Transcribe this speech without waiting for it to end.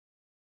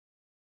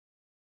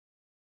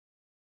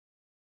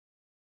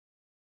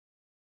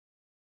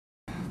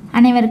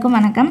அனைவருக்கும்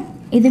வணக்கம்.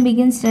 இது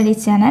பிகின்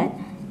ஸ்டடீஸ் சேனல்.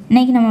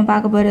 இன்றைக்கி நம்ம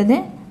பார்க்க போகிறது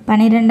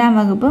 12ஆம்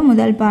வகுப்பு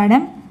முதல்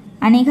பாடம்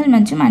அணிகள்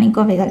மற்றும்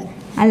அணிக்கோவைகள்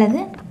அல்லது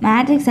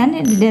மேட்ரிக்ஸ் அண்ட்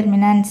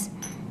டிடர்மினன்ட்ஸ்.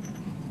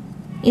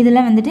 இதில்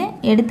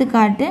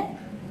எடுத்துக்காட்டு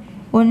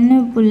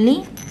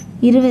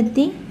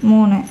 1.23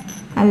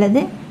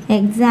 அல்லது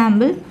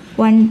எக்ஸாம்பிள்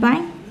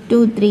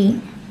 1.23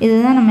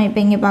 இதுதான் நம்ம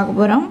இப்போ இங்கே பார்க்க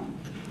போகிறோம்.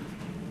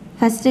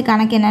 ஃபஸ்ட்டு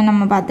கணக்கு என்னன்னு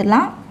நம்ம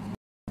பார்த்துடலாம்.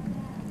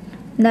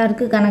 இந்த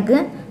இருக்குது கணக்கு.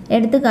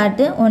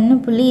 எடுத்துக்காட்டு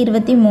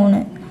 1.23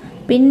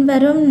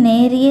 பின்வரும்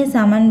நேரிய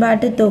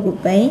சமன்பாட்டு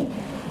தொகுப்பை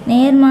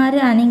நேர்மாறு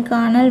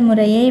அணிக்காணல்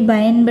முறையை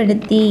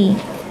பயன்படுத்தி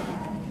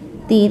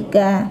தீர்க்க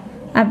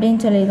அப்படின்னு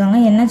சொல்லியிருக்காங்க.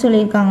 என்ன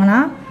சொல்லியிருக்காங்கன்னா,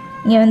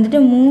 இங்கே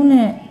 3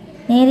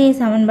 நேரிய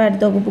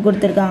சமன்பாட்டு தொகுப்பு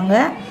கொடுத்துருக்காங்க.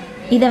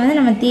 இதை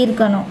நம்ம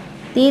தீர்க்கணும்.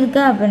 தீர்க்க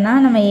அப்படின்னா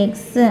நம்ம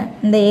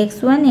இந்த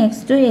x1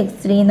 x2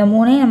 x3 இந்த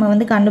 3ஐயும்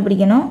நம்ம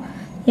கண்டுபிடிக்கணும்.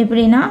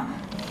 எப்படின்னா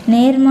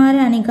நேர்மாறு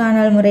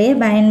அணிக்காணல் முறையை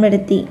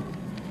பயன்படுத்தி.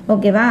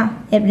 ஓகேவா?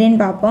 எப்படின்னு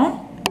பார்ப்போம்.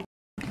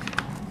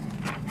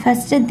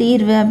 ஃபஸ்ட்டு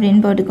தீர்வு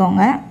அப்படின்னு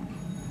போட்டுக்கோங்க.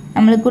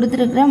 நம்மளுக்கு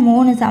கொடுத்துருக்குற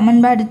 3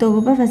 சமன்பாடு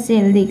தொகுப்பை ஃபஸ்ட்டு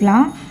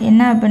எழுதிக்கலாம்.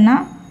 என்ன அப்படின்னா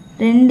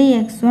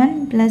 2x1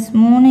 +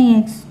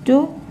 3x2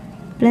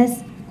 +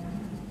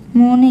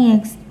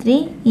 3x3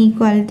 =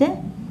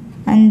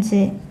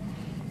 5.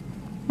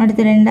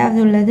 அடுத்து ரெண்டாவது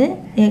உள்ளது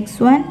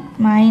x1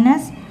 -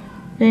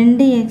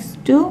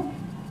 2x2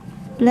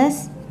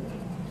 +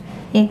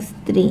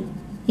 x3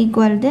 =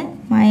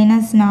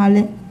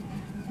 -4.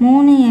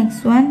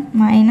 3x1 -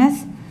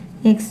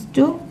 x2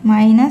 -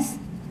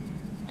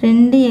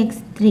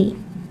 2x3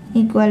 =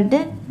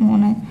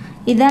 3.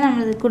 இதுதான்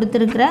நம்மளுக்கு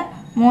கொடுத்துருக்குற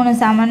 3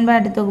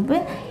 சமன்பாட்டு தொகுப்பு.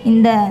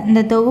 இந்த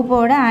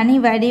தொகுப்போட அணி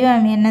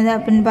வடிவம் என்னது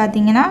அப்படின்னு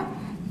பார்த்தீங்கன்னா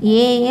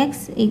AX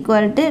 =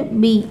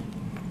 B.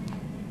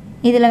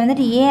 இதில்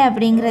A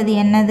அப்படிங்கிறது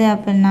என்னது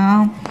அப்படின்னா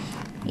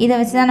இதை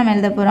வச்சு தான் நம்ம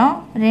எழுத போகிறோம்.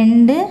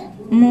 2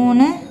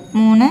 3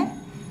 3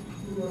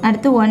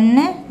 அடுத்து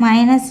 1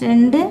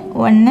 -2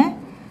 1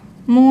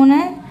 3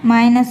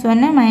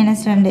 -1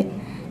 -2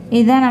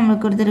 இதுதான்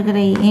நம்மளுக்கு கொடுத்துருக்குற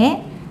A.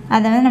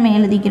 அதை நம்ம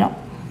எழுதிக்கிறோம்.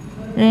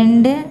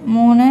 2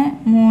 3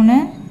 3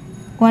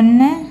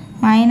 1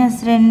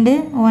 -2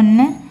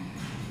 1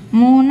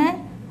 3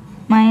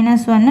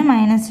 -1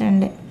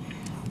 -2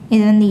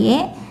 இது A.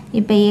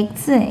 இப்போ x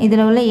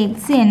இதில் உள்ள x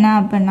என்ன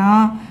அப்படின்னா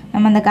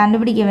நம்ம அந்த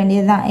கண்டுபிடிக்க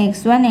வேண்டியது தான்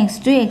x1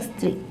 x2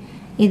 x3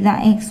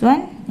 இதுதான் x1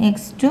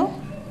 x2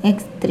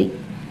 x3.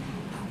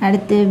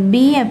 அடுத்து b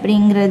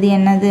அப்படிங்கிறது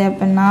என்னது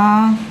அப்படின்னா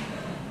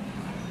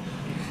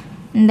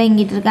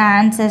இங்கிட்டு இருக்க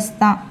ஆன்சர்ஸ்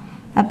தான்.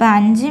 அப்போ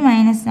 5 -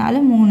 4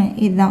 3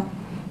 இதுதான்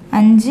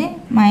 5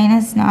 -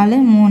 4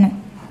 3.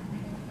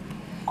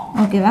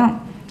 ஓகேவா?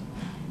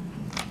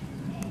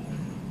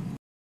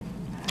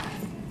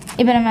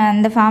 இப்போ நம்ம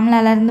அந்த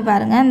ஃபார்முலாலேருந்து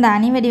பாருங்கள். இந்த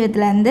அணி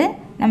வடிவத்துலேருந்து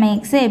நம்ம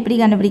எக்ஸை எப்படி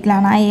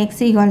கண்டுபிடிக்கலாம்னா x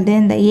 =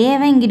 இந்த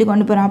ஏவை இங்கிட்டு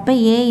கொண்டு போகிறோம். அப்போ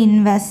A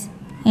இன்வெர்ஸ்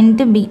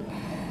 × B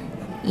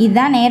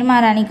இதுதான்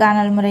நேர்மாறு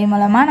அணிக்காணல் முறை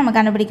மூலமாக நம்ம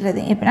கண்டுபிடிக்கிறது.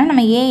 எப்படின்னா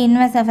நம்ம A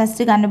இன்வெர்ஸை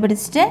ஃபஸ்ட்டு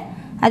கண்டுபிடிச்சிட்டு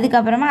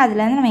அதுக்கப்புறமா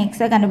அதுலேருந்து நம்ம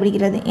எக்ஸை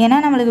கண்டுபிடிக்கிறது. ஏன்னா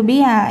நம்மளுக்கு B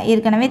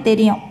ஏற்கனவே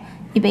தெரியும்.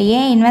 இப்போ A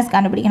இன்வெர்ஸ்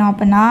கண்டுபிடிக்கணும்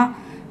அப்படின்னா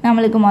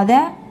நம்மளுக்கு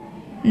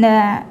இந்த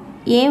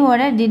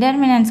ஏவோட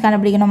டிடர்மினன்ட்ஸ்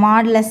கண்டுபிடிக்கணும்.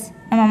 மாடுலஸ்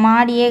நம்ம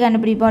மாடு A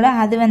கண்டுபிடிப்போல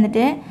அது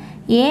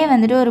A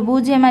ஒரு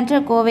பூஜ்ஜியமற்ற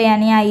கோவை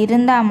அணியாக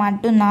இருந்தால்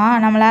மட்டும்தான்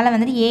நம்மளால்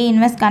A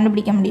இன்வெர்ஸ்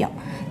கண்டுபிடிக்க முடியும்.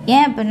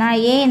 ஏன் அப்படின்னா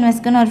A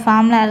இன்வெர்ஸ்க்குன்னு ஒரு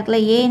ஃபார்முலா இருக்குல்ல.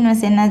 A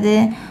இன்வெர்ஸ் என்னது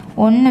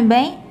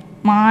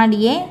 1/mod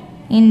A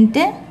 ×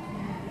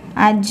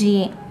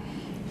 RGA.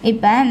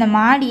 இப்போ இந்த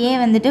mod A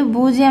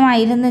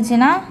பூஜ்ஜியமாக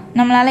இருந்துச்சுன்னா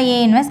நம்மளால் A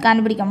இன்வெர்ஸ்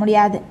கண்டுபிடிக்க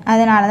முடியாது.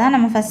 அதனால தான்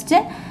நம்ம ஃபஸ்ட்டு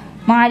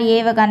mod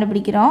Aவை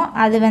கண்டுபிடிக்கிறோம்.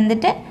 அது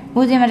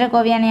பூஜ்ஜியமற்ற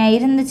கோவை அணியாக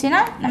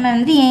இருந்துச்சுன்னா நம்ம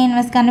A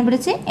இன்வெர்ஸ்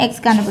கண்டுபிடிச்சி x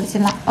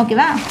கண்டுபிடிச்சிடலாம்.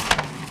 ஓகேவா?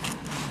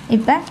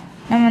 இப்போ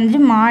நம்ம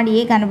mod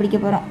A கண்டுபிடிக்க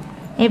போகிறோம்.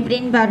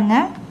 எப்படின்னு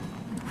பாருங்கள்.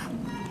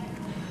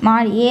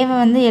 mod Aவை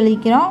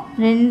எழுதிக்கிறோம்.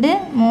 2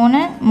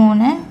 3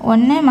 3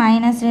 1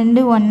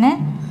 -2 1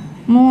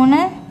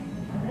 3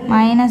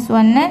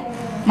 -1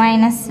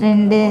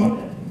 -2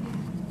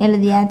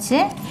 எழுதியாச்சு.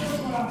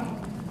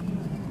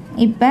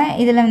 இப்போ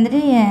இதில்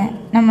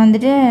நம்ம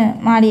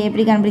mod A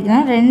எப்படி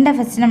கண்டுபிடிக்கிறோம் 2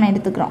 ஃபஸ்ட்டு நம்ம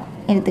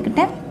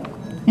எடுத்துக்கிட்டு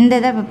இந்த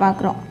இதை இப்போ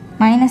பார்க்குறோம்.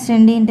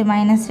 -2 ×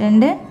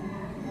 -2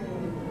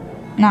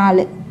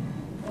 4.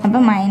 அப்போ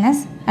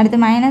மைனஸ். அடுத்து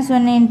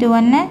 -1 ×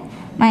 1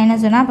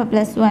 -1 அப்போ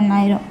 +1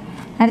 ஆயிரும்.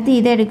 அடுத்து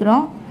இதை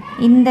எடுக்கிறோம்.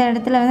 இந்த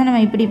இடத்துல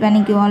நம்ம இப்படி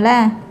பண்ணிக்குவோம்ல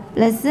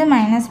ப்ளஸ்ஸு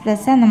மைனஸ்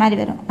ப்ளஸ்ஸு அந்த மாதிரி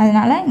வரும்.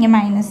 அதனால் இங்கே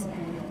 -3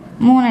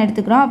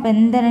 எடுத்துக்கிறோம். அப்போ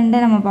இந்த 2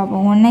 நம்ம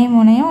பார்ப்போம். 1ஐயும்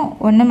 3ஐயும்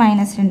 1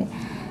 -2.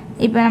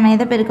 இப்போ நம்ம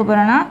எதை பெருக்க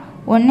போகிறோன்னா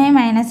 1ஐயும்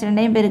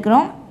 -2ஐயும்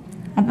பெருக்கிறோம்.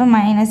 அப்போ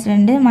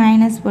 -2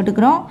 மைனஸ்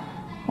போட்டுக்கிறோம்.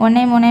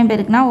 1ஐயும் 3ஐயும்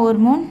பெருக்குனா 1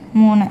 3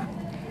 3.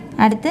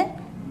 அடுத்து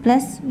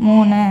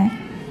 +3.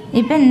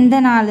 இப்போ இந்த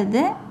 4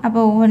 இது. அப்போ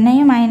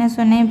 1ஐயும்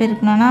 -1ஐயும்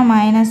பெருக்கணும்னா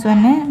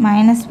 -1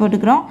 மைனஸ்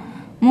போட்டுக்கிறோம்.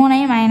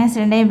 3ஐயும்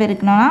 -2ஐயும்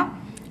பெருக்கணும்னா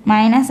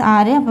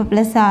 -6. அப்போ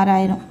 +6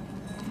 ஆயிரும்.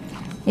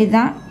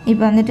 இதுதான்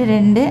இப்போ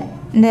 2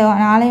 இந்த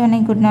 4ஐயும்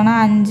 1ஐயும் கூட்டினோன்னா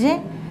 5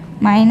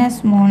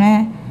 -3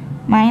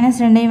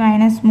 -2ஐயும்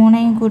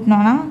 -3ஐயும்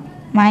கூட்டினோன்னா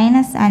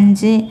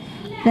 -5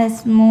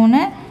 +3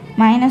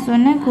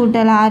 -1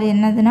 கூட்டல் 6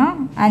 என்னதுன்னா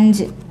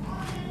 5.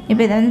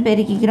 இப்போ இதை வந்து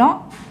பெருக்கிக்கிறோம்.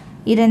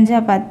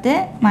 2 10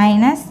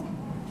 மைனஸ்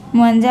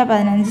 3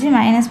 15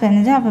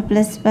 -15 அப்போ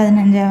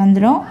 +15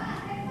 வந்துடும்.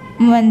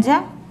 3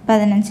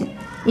 15.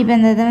 இப்போ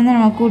இந்த இதை வந்து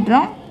நம்ம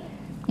கூட்டுறோம்.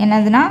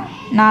 என்னதுன்னா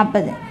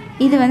 40.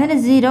 இது வந்துட்டு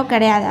 0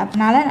 கிடையாது.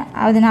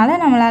 அதனால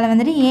நம்மளால்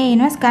வந்துட்டு ஏ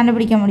இன்வெர்ஸ்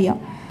கண்டுபிடிக்க முடியும்.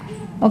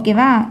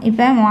 ஓகேவா?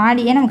 இப்போ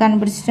மாடியை நம்ம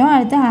கண்டுபிடிச்சிட்டோம்.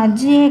 அடுத்து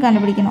அர்ஜிஏ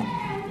கண்டுபிடிக்கணும்.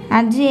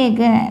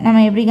 அர்ஜிஏக்கு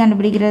நம்ம எப்படி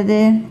கண்டுபிடிக்கிறது?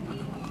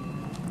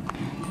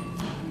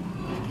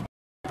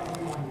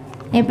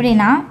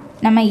 எப்படின்னா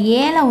நம்ம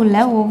ஏல உள்ள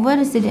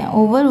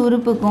ஒவ்வொரு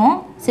உறுப்புக்கும்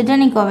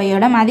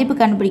சிற்றணிக்கோவையோட மதிப்பு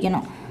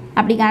கண்டுபிடிக்கணும்.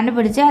 அப்படி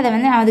கண்டுபிடிச்சி அதை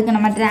வந்து அதுக்கு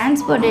நம்ம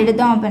டிரான்ஸ்போர்ட்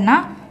எடுத்தோம் அப்படின்னா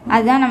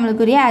அதுதான்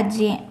நம்மளுக்குரிய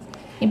அர்ஜிஏ.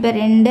 இப்போ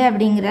 2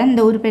 அப்படிங்கிற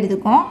இந்த உறுப்பு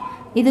எடுத்துக்கோம்.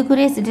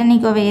 இதுக்குரிய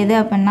சிற்றணிக்கோவை எது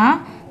அப்படின்னா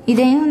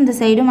இதையும் இந்த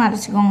சைடும்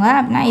மறைச்சிக்கோங்க.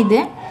 அப்படின்னா இது.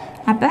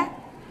 அப்போ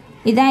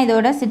இதுதான்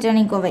இதோட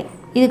சிற்றணிக்கோவை.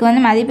 இதுக்கு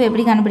வந்து மதிப்பு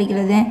எப்படி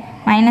கண்டுபிடிக்கிறது?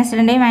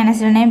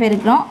 -2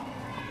 பெருக்கிறோம்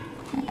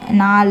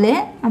 4.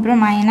 அப்புறம்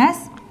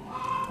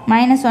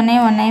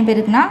 -1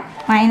 பெருக்குனா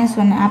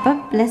 -1 அப்போ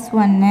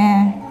 +1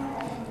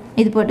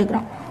 இது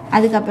போட்டுக்கிறோம்.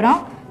 அதுக்கப்புறம்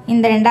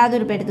இந்த ரெண்டாவது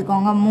உறுப்பு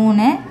எடுத்துக்கோங்க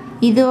 3.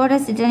 இதோட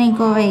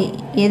சிற்றணிக்கோவை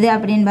எது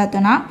அப்படின்னு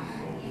பார்த்தோன்னா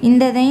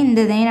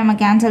இந்ததையும் நம்ம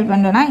கேன்சல்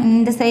பண்ணுறோன்னா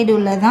இந்த சைடு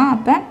உள்ளது தான்.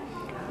 அப்போ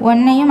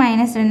 1ஐயும்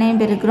 -2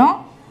 பெருக்கிறோம்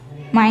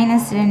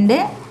 -2.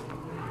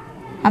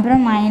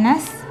 அப்புறம்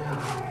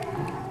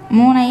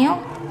 -3ஐயும்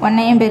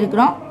 1ஐயும்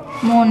பெருக்கிறோம்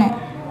 3.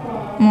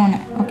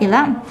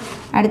 ஓகேவா?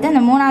 அடுத்து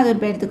இந்த மூணாவது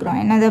உறுப்பு எடுத்துக்கிறோம்.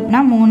 என்னது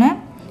அப்படின்னா 3.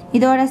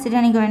 இதோட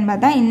சிற்றணிக்கோவைன்னு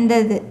பார்த்தா இந்த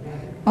இது.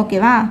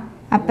 ஓகேவா?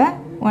 அப்போ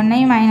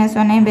 1ஐயும்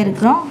 -1ஐயும்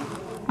பெருக்கிறோம்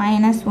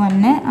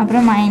 -1.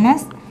 அப்புறம்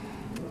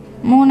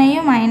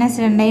 -3ஐயும்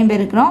 -2ஐயும்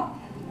பெருக்கிறோம்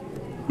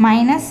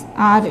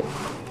 -6.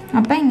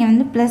 அப்போ இங்கே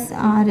வந்து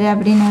 +6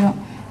 அப்படின்னு வரும்.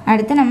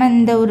 அடுத்து நம்ம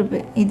இந்த உறுப்பு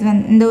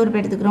இந்த உறுப்பு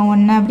எடுத்துக்கிறோம்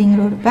 1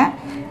 அப்படிங்கிற உறுப்பை.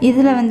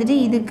 இதில் வந்துட்டு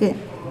இதுக்கு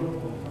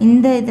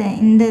இந்த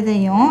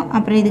இதையும்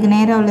அப்புறம் இதுக்கு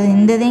நேராக உள்ளது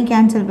இந்த இதையும்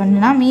கேன்சல்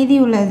பண்ணுனா மீதி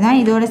உள்ளது தான்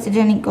இதோட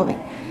சிற்றணிக்கோவை.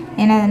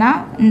 என்னதுன்னா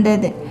இந்த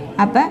இது.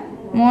 அப்போ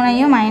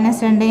 3ஐயும்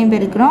 -2ஐயும்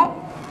பெருக்கிறோம்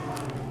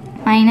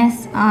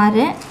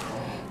 -6.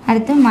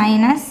 அடுத்து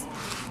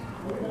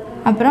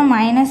அப்புறம்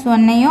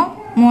 -1ஐயும்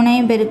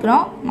 3ஐயும்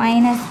பெருக்கிறோம்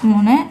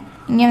 -3.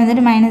 இங்கே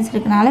வந்துட்டு மைனஸ்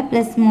இருக்கனால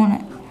 +3.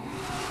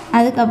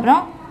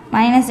 அதுக்கப்புறம்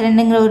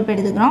 -2ங்கிற உறுப்பு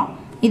எடுத்துக்கிறோம்.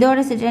 இதோட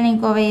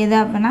சிற்றணிக்கோவை எது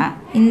அப்படின்னா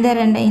இந்த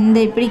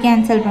இப்படி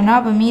கேன்சல் பண்ணுறோம்.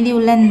 அப்போ மீதி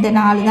உள்ள இந்த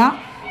 4 தான்.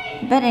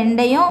 இப்போ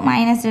 2ஐயும்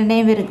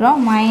 -2ஐயும் பெருக்கிறோம்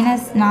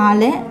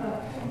 -4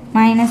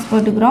 மைனஸ்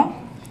போட்டுக்கிறோம்.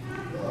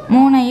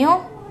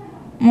 3ஐயும்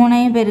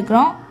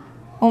பெருக்கிறோம்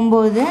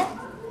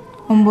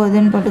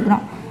 9ன்னு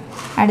போட்டுக்கிறோம்.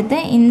 அடுத்து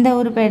இந்த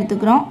உறுப்பை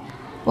எடுத்துக்கிறோம்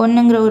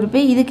 1ங்கிற உறுப்பு.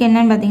 இதுக்கு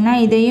என்னன்னு பார்த்தீங்கன்னா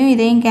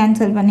இதையும்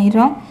கேன்சல்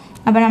பண்ணிடுறோம்.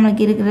 அப்போ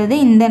நம்மளுக்கு இருக்கிறது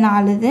இந்த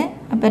 4 இது.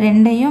 அப்போ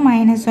 2ஐயும்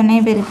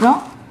 -1ஐயும் பெருக்கிறோம்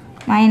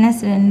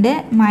 -2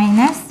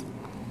 மைனஸ்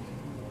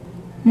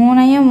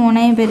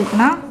 3ஐயும்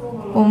பெருக்குனா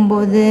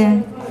 9.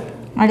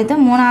 அடுத்து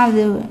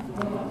மூணாவது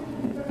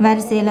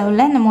வரிசையில்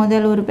உள்ள இந்த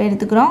முதல் உறுப்பை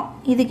எடுத்துக்கிறோம்.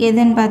 இதுக்கு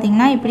எதுன்னு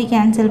பார்த்தீங்கன்னா இப்படி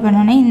கேன்சல்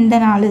பண்ணோன்னே இந்த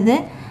 4 இது.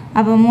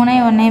 அப்போ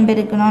 3ஐயும் 1ஐயும்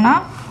பெருக்கணும்னா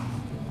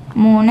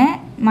 3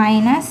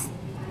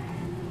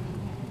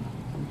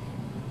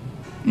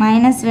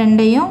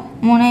 -2ஐயும்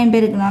 3ஐயும்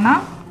பெருக்கணும்னா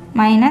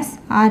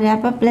 -6.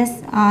 அப்போ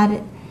 +6.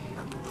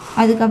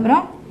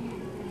 அதுக்கப்புறம்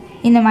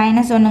இந்த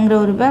 -1ங்கிற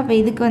உறுப்பு. அப்போ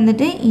இதுக்கு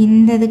வந்துட்டு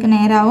இந்த இதுக்கு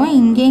நேராகவும்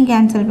இங்கேயும்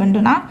கேன்சல்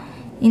பண்ணிட்டோன்னா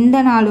இந்த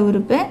 4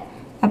 உறுப்பு.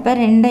 அப்போ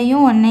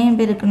 2ஐயும் 1ஐயும்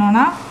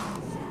பெருக்கணும்னா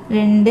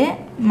 2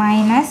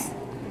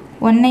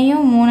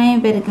 -1ஐயும்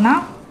 3ஐயும் பெருக்குனா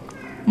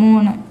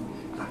 3.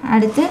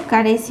 அடுத்து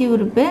கடைசி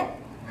உறுப்பு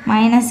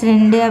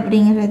 -2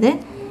 அப்படிங்கிறது.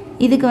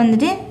 இதுக்கு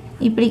வந்துட்டு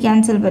இப்படி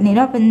கேன்சல்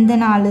பண்ணிடும். அப்போ இந்த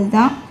 4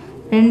 தான்.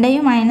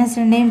 2ஐயும்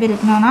 -2ஐயும்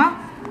பெருக்கணும்னா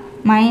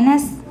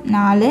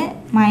 -4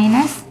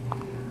 மைனஸ்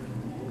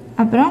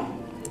அப்புறம்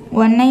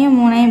 1ஐயும்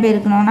 3ஐயும்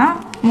பெருக்கணும்னா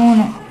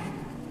 3.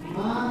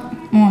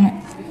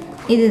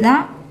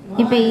 இதுதான்.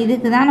 இப்போ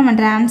இதுக்கு தான் நம்ம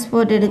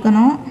டிரான்ஸ்போர்ட்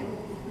எடுக்கணும்.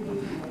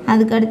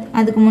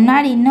 அதுக்கு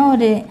முன்னாடி இன்னும்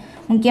ஒரு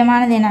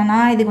முக்கியமானது என்னென்னா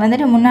இதுக்கு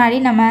வந்துட்டு முன்னாடி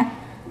நம்ம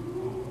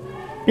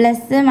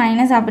ப்ளஸ்ஸு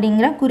மைனஸ்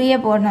அப்படிங்கிற குறியை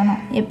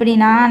போடணும்.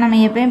 எப்படின்னா நம்ம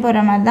எப்பயும்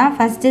போடுற மாதிரி தான்.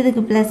 ஃபஸ்ட்டு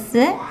இதுக்கு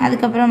ப்ளஸ்ஸு,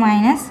 அதுக்கப்புறம்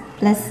மைனஸ்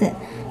ப்ளஸ்ஸு.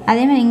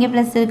 அதேமாதிரி இங்கே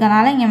ப்ளஸ்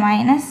இருக்கனால இங்கே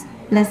மைனஸ்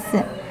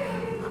ப்ளஸ்ஸு,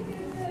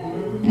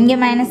 இங்கே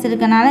மைனஸ்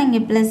இருக்கனால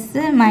இங்கே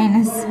ப்ளஸ்ஸு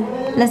மைனஸ்,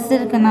 ப்ளஸ்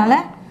இருக்கனால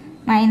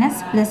மைனஸ்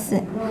ப்ளஸ்ஸு.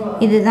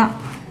 இதுதான்.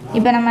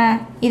 இப்போ நம்ம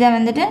இதை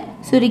வந்துட்டு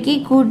சுருக்கி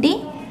கூட்டி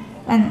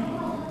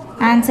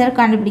ஆன்சர்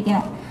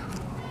கண்டுபிடிக்கணும்.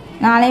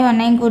 4ஐயும்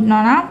 1ஐயும்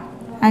கூட்டினோன்னா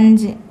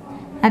 5.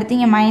 அடுத்து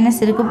இங்கே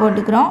மைனஸ் இருக்குது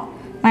போட்டுக்கிறோம்.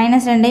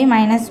 -2ஐயும்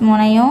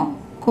 -3ஐயும்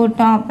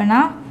கூட்டோம் அப்படின்னா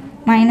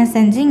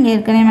 -5. இங்கே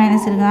ஏற்கனவே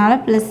மைனஸ் இருக்கனால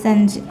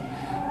 +5.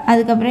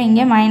 அதுக்கப்புறம்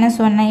இங்கே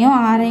 -1ஐயும்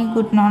 6ஐயும்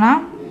கூட்டினோன்னா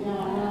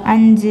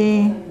 5.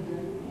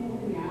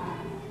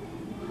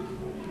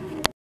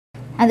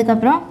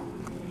 அதுக்கப்புறம்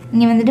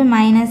இங்கே வந்துட்டு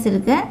மைனஸ்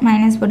இருக்குது,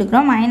 மைனஸ்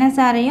போட்டுக்கிறோம்.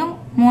 -6ஐயும்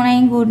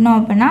 3ஐயும் கூட்டினோம்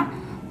அப்படின்னா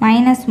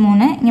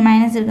 -3. இங்கே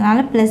மைனஸ் இருக்கனால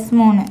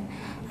 +3.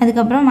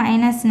 அதுக்கப்புறம்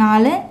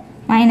 -4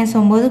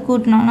 -9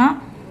 கூட்டினோன்னா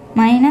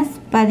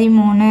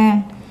 -13.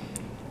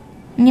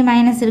 இங்கே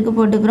மைனஸ் இருக்குது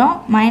போட்டுக்கிறோம்.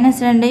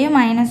 -2யும்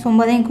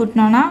 -9யும்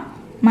கூட்டினோன்னா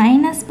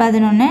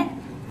 -11.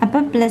 அப்போ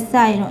ப்ளஸ்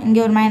ஆயிரும் இங்கே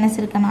ஒரு மைனஸ்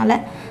இருக்கனால.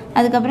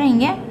 அதுக்கப்புறம்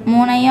இங்கே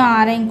 3யும்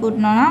 6யும்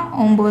கூட்டினோன்னா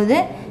 9.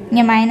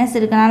 இங்கே மைனஸ்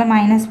இருக்கனால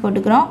மைனஸ்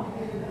போட்டுக்கிறோம்.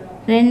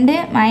 2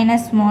 -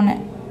 3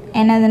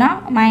 என்னதுன்னா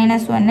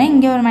 -1.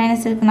 இங்கே ஒரு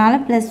மைனஸ் இருக்கனால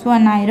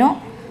 +1 ஆயிரும்.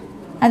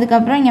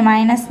 அதுக்கப்புறம் இங்கே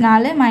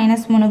 -4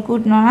 -3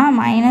 கூட்டினோன்னா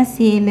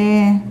 -7.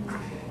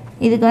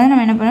 இதுக்கு வந்து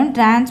நம்ம என்ன பண்ணணும்,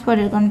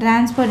 டிரான்ஸ்போர்ட் எடுக்கணும்.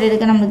 டிரான்ஸ்போர்ட்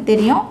எடுக்க நம்மளுக்கு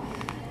தெரியும்.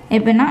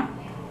 எப்படின்னா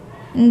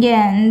இங்கே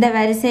இந்த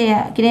வரிசையை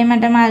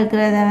கிடைமட்டமாக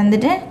இருக்கிறத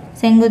வந்துட்டு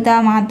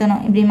செங்குத்தாக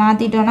மாற்றணும். இப்படி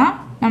மாற்றிட்டோன்னா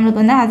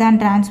நம்மளுக்கு வந்து அதான்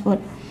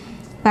டிரான்ஸ்போர்ட்.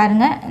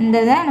 பாருங்கள், இந்த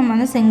இதை நம்ம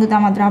வந்து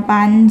செங்குத்தாக மாற்றுறோம். அப்போ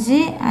 5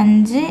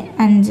 5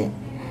 5.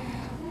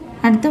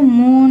 அடுத்து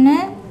 3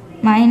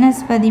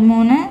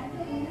 -13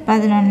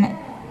 11.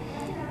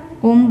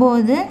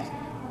 9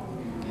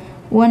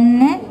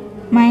 1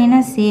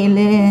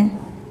 -7.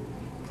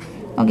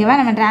 ஓகேவா,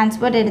 நம்ம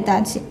டிரான்ஸ்போர்ட்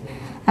எடுத்தாச்சு.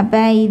 அப்போ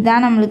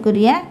இதுதான்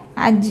நம்மளுக்குரிய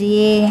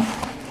அஜ்ஏ.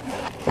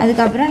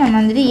 அதுக்கப்புறம் நம்ம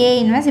வந்துட்டு ஏ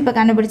இன்வெர்ஸ் இப்போ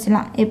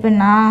கண்டுபிடிச்சிடலாம்.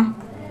 எப்படின்னா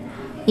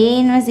ஏ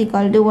இன்வெர்ஸ் =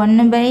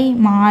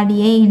 1/mod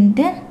A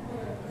 ×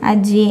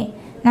 அஜ்ஏ.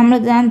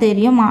 நம்மளுக்கு தான்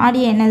தெரியும்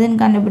மாடி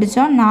என்னதுன்னு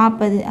கண்டுபிடிச்சோம்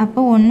 40. அப்போ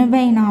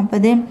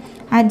 1/40.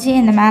 அஜ்ஏ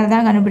இந்த மேலே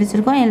தான்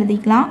கண்டுபிடிச்சிருக்கோம்,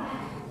 எழுதிக்கலாம்.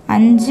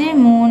 5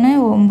 3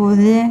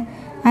 9.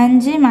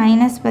 5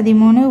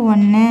 -13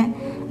 1.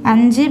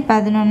 5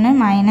 11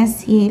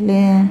 -7.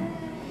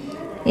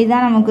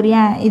 இதுதான் நமக்குரிய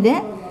இது.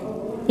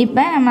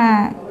 இப்போ நம்ம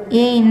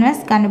ஏ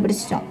இன்வெர்ஸ்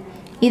கண்டுபிடிச்சிட்டோம்.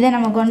 இதை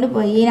நம்ம கொண்டு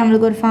போய்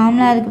நம்மளுக்கு ஒரு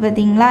ஃபார்முலா இருக்குது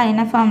பார்த்தீங்களா?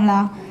 என்ன formula?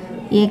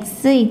 x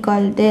 =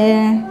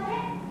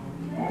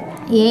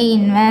 A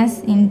inverse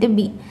 × B.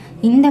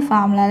 இந்த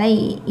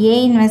ஃபார்முலாவில் ஏ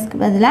இன்வெர்ஸ்க்கு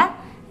பதிலாக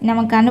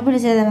நம்ம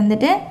கண்டுபிடிச்சதை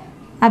வந்துட்டு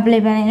அப்ளை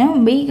பண்ணிடணும்.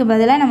 பிக்கு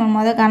பதிலாக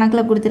நம்ம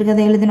கணக்கில்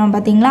கொடுத்துருக்கதை எழுதணும்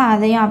பார்த்தீங்களா?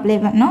 அதையும் அப்ளை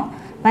பண்ணோம்.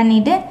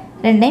 பண்ணிவிட்டு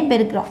ரெண்டையும்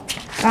பெருக்கிறோம்.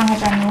 வாங்க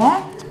பண்ணுவோம்.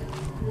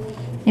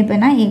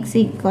 இப்போனா x =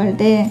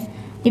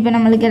 இப்போ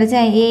நம்மளுக்கு கிடைச்ச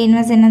ஏ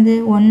இன்வெர்ஸ் என்னது?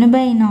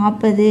 1/40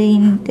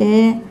 ×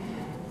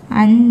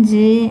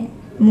 5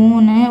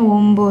 3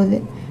 9.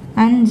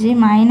 5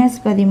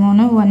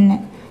 -13 1.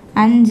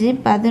 5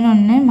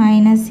 11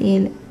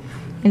 -7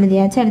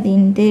 எழுதியாச்சு. அடுத்து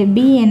இன்ட்டு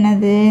பி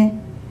என்னது?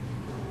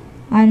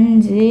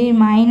 5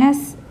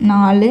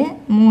 -4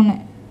 3.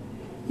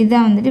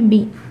 இதுதான் வந்துட்டு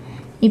பி.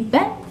 இப்போ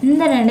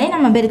இந்த ரெண்டையும்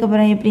நம்ம பெருக்க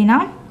போகிறோம். எப்படின்னா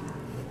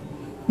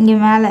இங்கே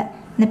மேலே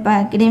இந்த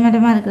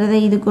கிடைமட்டமாக இருக்கிறத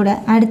இது கூட,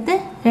 அடுத்து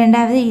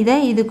ரெண்டாவது இதை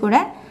இது கூட,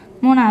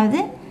 மூணாவது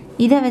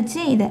இதை வச்சு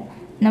இதை,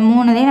 இந்த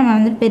 3தையும் நம்ம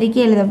வந்து பெருக்கி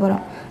எழுத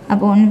போகிறோம்.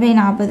 அப்போ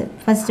 1/40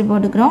 ஃபஸ்ட்டு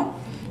போட்டுக்கிறோம்.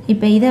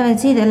 இப்போ இதை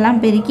வச்சு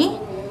இதெல்லாம் பெருக்கி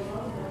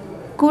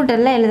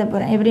கூட்டலில் எழுத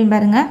போகிறோம். எப்படின்னு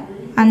பாருங்கள்.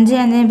 5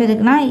 5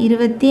 பெருக்குனா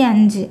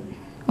 25.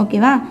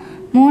 ஓகேவா?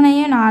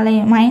 3யும்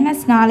 4யும்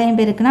 -4யும்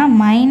பெருக்குனா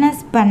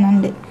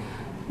 -12.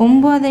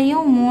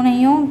 9யும்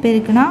 3யும்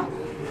பெருக்குனா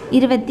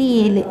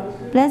 27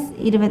 +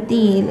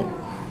 27.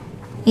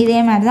 இதே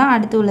மாதிரி தான்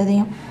அடுத்து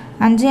உள்ளதையும்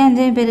 5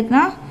 5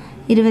 பெருக்குனா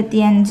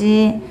 25.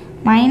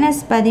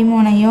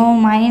 -13யும்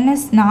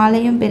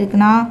 -4யும்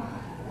பெருக்குனா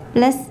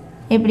ப்ளஸ்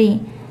எப்படி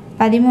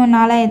 13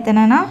 4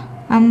 எத்தனைனா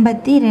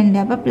 52.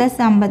 அப்போ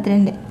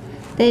 +52.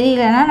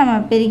 தெரியலனா நம்ம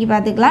பெருக்கி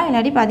பார்த்துக்கலாம்.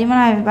 இல்லாட்டி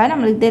 13 பாரு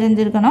நம்மளுக்கு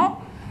தெரிஞ்சிருக்கணும்.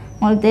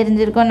 உங்களுக்கு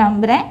தெரிஞ்சிருக்கோன்னு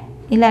நம்புகிறேன்.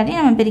 இல்லாட்டி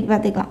நம்ம பெருக்கி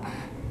பார்த்துக்கலாம்.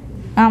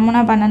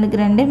 3 12க்கு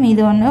 2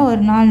 மீது 1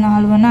 1 4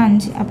 4 1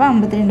 5. அப்போ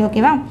 52.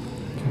 ஓகேவா?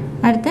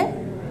 அடுத்து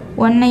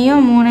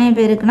 1யும் 3யும்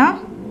பெருக்குனா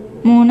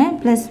 3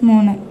 +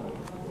 3.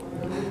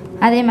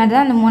 அதே மாதிரி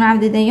தான் அந்த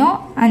மூணாவது இதையும்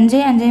 5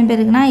 5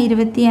 பெருக்குனா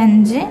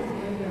 25.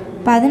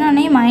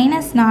 11யும்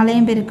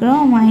 -4யும்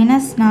பெருக்கிறோம்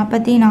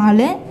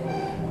 -44.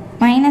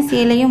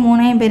 -7யும்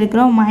 3யும்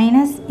பெருக்கிறோம்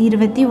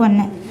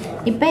 -21.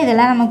 இப்போ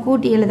இதெல்லாம் நம்ம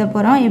கூட்டி எழுத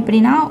போகிறோம்.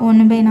 எப்படின்னா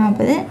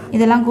 1/40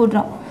 இதெல்லாம்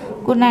கூட்டுறோம்.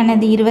 கூட்டினா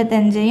என்னது?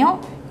 25யும்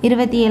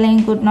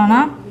 27யும்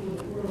கூட்டினோன்னா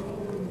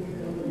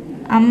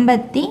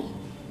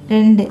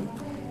 52.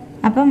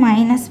 அப்போ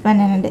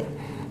 -12.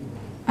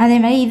 அதே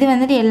மாதிரி இது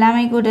வந்துட்டு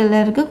எல்லாமே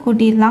கூட்டலில் இருக்குது.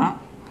 கூட்டிடலாம்.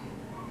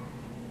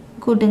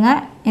 கூட்டுங்க.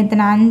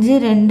 எத்தனை? 5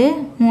 2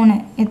 3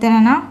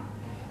 எத்தனைனா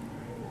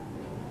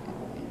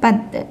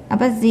 10.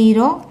 அப்போ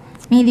 0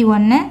 மீதி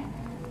 1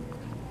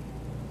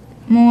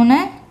 3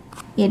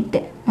 8.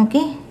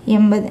 ஓகே,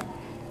 80.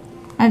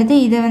 அடுத்து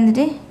இதை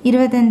வந்துட்டு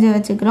 25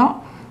 வச்சுக்கிறோம்.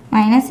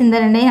 மைனஸ் இந்த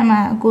ரெண்டையும் நம்ம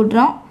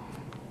கூட்டுறோம்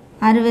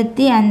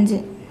 65.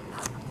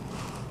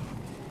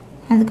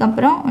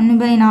 அதுக்கப்புறம்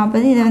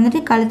 1/40 இதை வந்துட்டு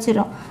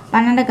கழிச்சிடும்.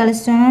 12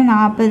 கழிச்சிட்டோன்னா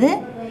 40.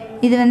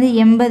 இது வந்து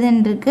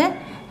 80ன்னு இருக்குது.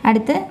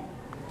 அடுத்து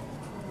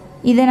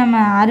இதை நம்ம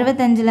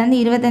 65லேருந்து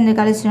 25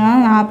 கழிச்சிட்டோம்னா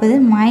 40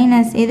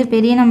 மைனஸ் எது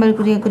பெரிய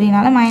நம்பருக்குரிய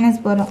குறியினால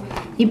மைனஸ் போடுறோம்.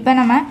 இப்போ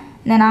நம்ம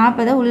இந்த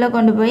 40 உள்ளே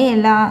கொண்டு போய்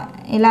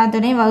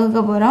எல்லாத்தோடையும் வகுக்க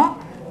போகிறோம்.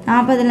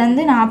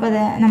 40லேருந்து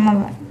 40 நம்ம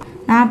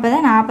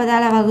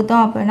 40ஆல்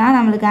வகுத்தோம் அப்படின்னா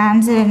நம்மளுக்கு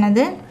ஆன்சர்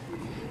என்னது?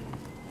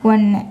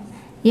 1.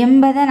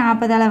 80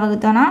 40ஆல்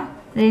வகுத்தோன்னா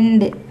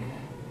 2.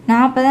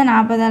 40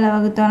 40ஆல்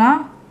வகுத்தோன்னா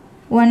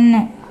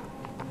 1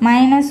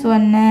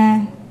 -1.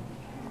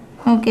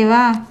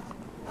 ஓகேவா?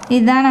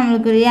 இதுதான்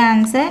நம்மளுக்குரிய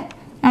ஆன்சர்.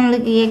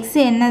 நம்மளுக்கு எக்ஸ்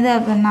என்னது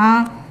அப்படின்னா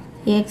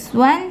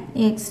x1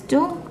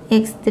 x2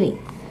 x3.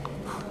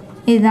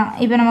 இதுதான்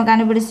இப்போ நம்ம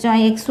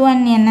கண்டுபிடிச்சிட்டோம்.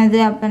 x1 என்னது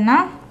அப்படின்னா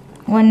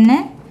 1,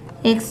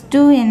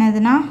 x2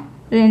 என்னதுன்னா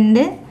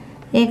 2,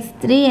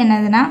 x3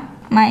 என்னதுன்னா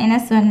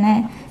 -1.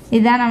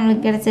 இதுதான்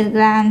நம்மளுக்கு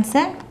கிடச்சிருக்கிற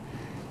ஆன்சர்.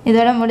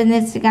 இதோட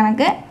முடிஞ்சிருச்சு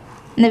கணக்கு.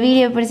 இந்த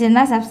வீடியோ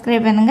பிடிச்சிருந்தா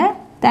சப்ஸ்கிரைப் பண்ணுங்கள்.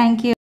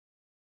 தேங்க்யூ.